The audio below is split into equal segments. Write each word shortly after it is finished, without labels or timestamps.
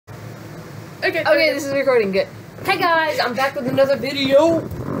Okay, this is recording good. Hey guys, I'm back with another video.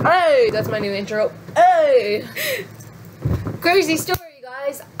 Hey, that's my new intro. Hey! Crazy story,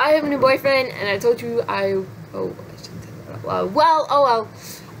 guys. I have a new boyfriend, and I told you I shouldn't say that out loud.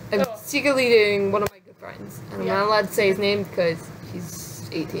 I'm secretly dating one of my good friends. And I'm not allowed to say his name because he's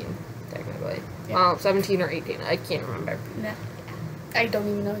 18, technically. Yeah. Well, 17 or 18. I can't remember. No. I don't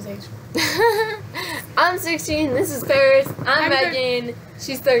even know his age. I'm 16. This is Paris. I'm Megan.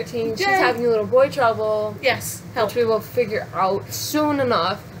 She's 13. She's having a little boy trouble. Yes. Which we will figure out soon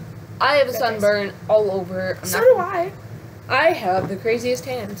enough. I have a sunburn all over. So do I. I have the craziest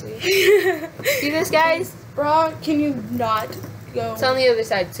tan. See this, guys? Bro, can you not go? It's on the other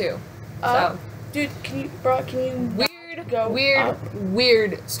side too. So, dude, can you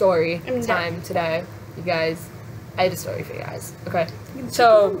weird story time today, you guys. I had a story for you guys. Okay.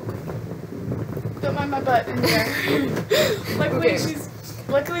 So, don't mind my butt in there.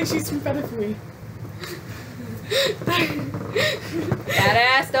 Luckily she's in front of me. That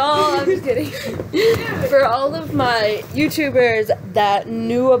ass doll. I'm just kidding. For all of my YouTubers that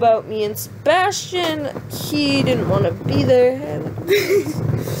knew about me and Sebastian, he didn't want to be there.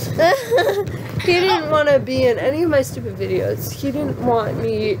 He didn't want to be in any of my stupid videos. He didn't want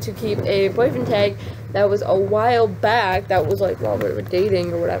me to keep a boyfriend tag that was a while back. That was like while we were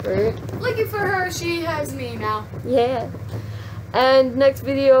dating or whatever. Lucky for her, she has me now. Yeah. And next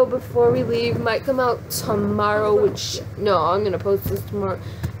video before we leave might come out tomorrow, which, no, I'm going to post this tomorrow.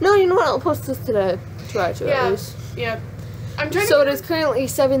 No, you know what? I'll post this today. Try to at least. Yeah. So it is currently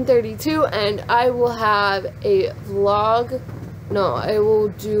 7:32 and I will have a vlog. No, I will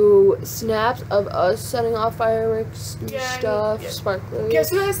do snaps of us setting off fireworks and stuff, sparklers. Guess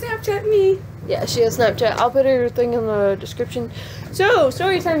who has Snapchat? Me. Yeah, she has Snapchat. I'll put her thing in the description. So,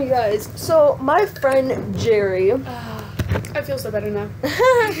 story time, you guys. So, my friend Jerry. I feel so better now.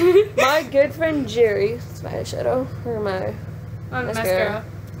 My good friend Jerry. It's my eyeshadow. Or my mascara.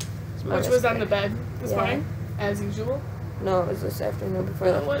 Which was on the bed this morning, as usual. No, it was this afternoon before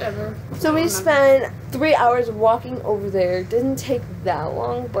that. Whatever. So we spent 3 hours walking over there. Didn't take that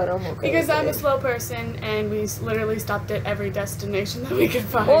long, but I'm okay. Because I'm a slow person, and we literally stopped at every destination that we could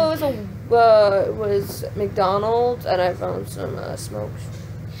find. Well, it was McDonald's, and I found some smokes.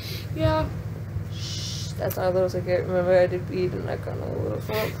 Yeah. Shh, that's our little secret. Remember, I did weed, and I got a little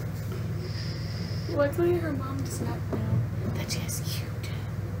smoke. Luckily, her mom does not know that she has YouTube.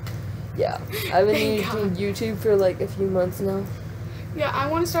 Yeah, I've been using YouTube for like a few months now. Yeah, I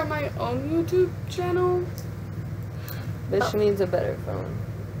want to start my own YouTube channel. But she needs a better phone.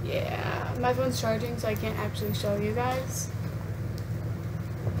 Yeah, my phone's charging, so I can't actually show you guys.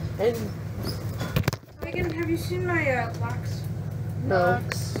 And Megan, have you seen my box? no.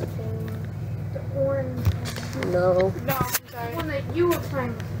 The orange one. No. No, I'm The sorry. one that you were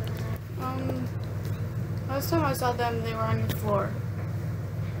playing with. Last time I saw them, they were on your floor.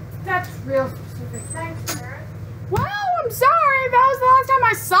 That's real specific. Thanks, Paris. Wow, I'm sorry. That was the last time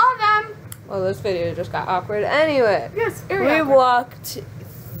I saw them. Well, this video just got awkward. Anyway, Yes, we walked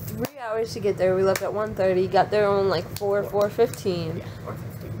 3 hours to get there. We left at 1:30. Got there on like 4:15. Yeah,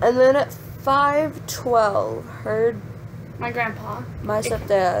 4:15. And then at 5:12, heard My grandpa. my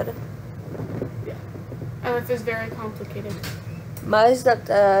stepdad. Yeah. And life is very complicated. My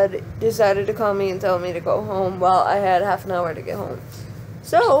stepdad decided to call me and tell me to go home while I had half an hour to get home.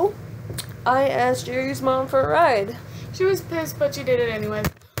 So, I asked Jerry's mom for a ride. She was pissed, but she did it anyway.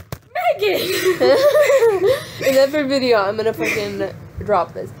 Megan! In every video, I'm gonna fucking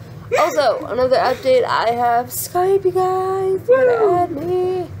drop this. Also, another update, I have Skype, you guys. You gotta add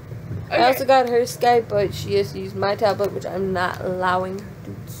me. I also got her Skype, but she has to use my tablet, which I'm not allowing her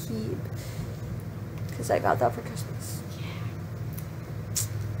to keep. Because I got that for Christmas. Yeah.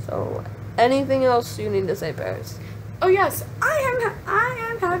 So, anything else you need to say, Paris? Oh yes, I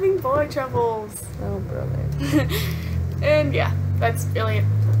am having boy troubles. Oh, brother. And yeah, that's really it.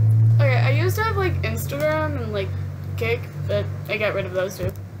 Okay, I used to have like Instagram and like Kick, but I got rid of those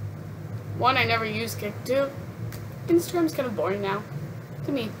two. One, I never used Kick. Two, Instagram's kind of boring now.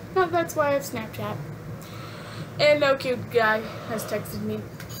 To me. No, that's why I have Snapchat. And no cute guy has texted me.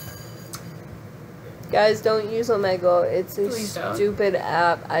 Guys, don't use Omegle. It's a Please don't. stupid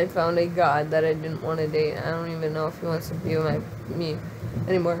app. I found a god that I didn't want to date. I don't even know if he wants to view me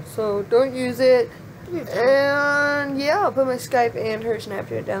anymore. So don't use it. And yeah, I'll put my Skype and her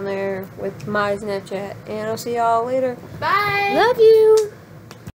Snapchat down there with my Snapchat. And I'll see y'all later. Bye! Love you!